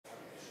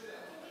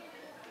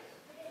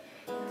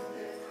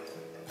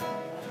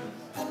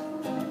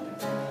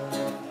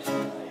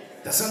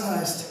Der Song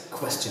heißt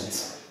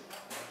Questions.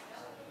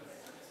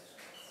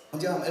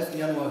 Und ja, am 11.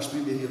 Januar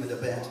spielen wir hier mit der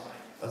Band.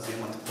 Also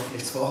jemand noch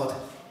nichts vorhat.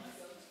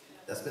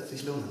 Das wird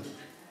sich lohnen.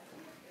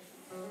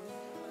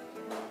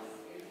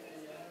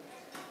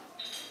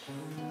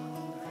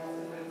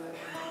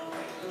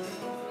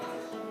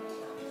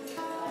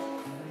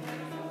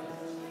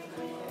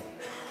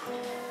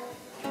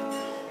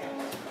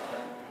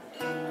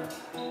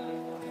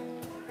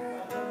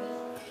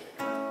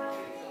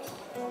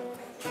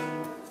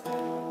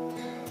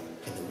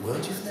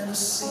 World you've never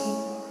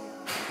seen,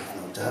 with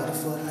no doubt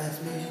of what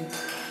life means,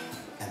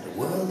 and a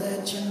world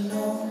that you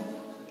know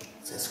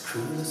is as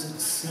cruel as it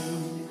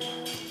seems.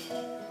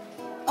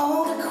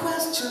 All the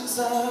questions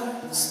are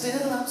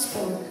still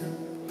unspoken.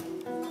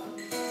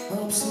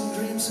 Hopes and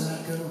dreams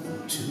are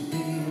going to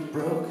be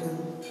broken.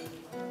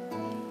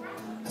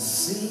 I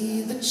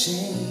see the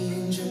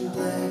change in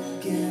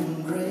black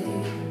and gray.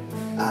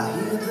 I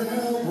hear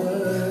the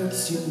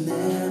words you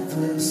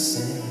never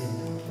say.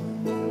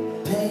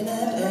 Pain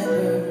and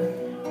anger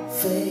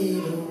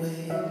fade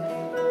away.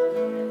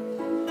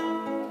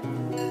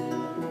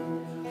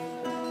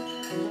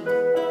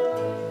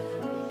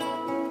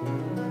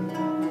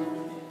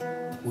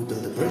 We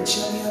build a bridge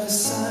on the other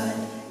side,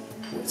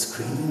 where it's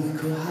cream we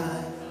could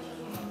hide.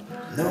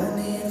 No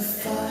need to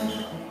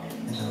fight,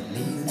 and no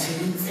need to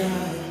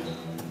cry.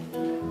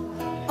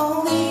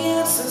 All the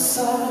answers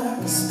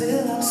are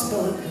still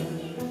unspoken.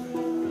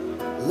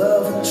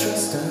 Love and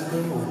trust are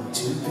going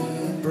to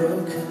be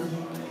broken.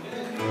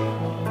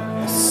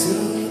 I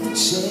see the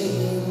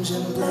change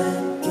in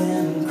black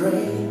and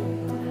gray.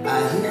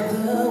 I hear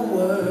the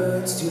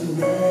words you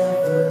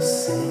never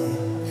say.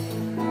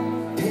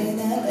 Pain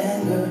and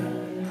anger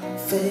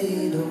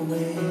fade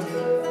away.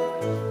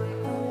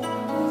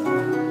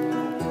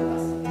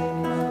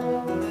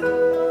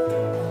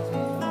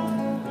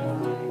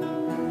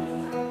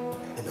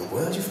 In a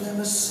world you've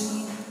never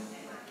seen,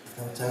 with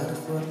no doubt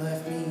of what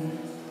life means,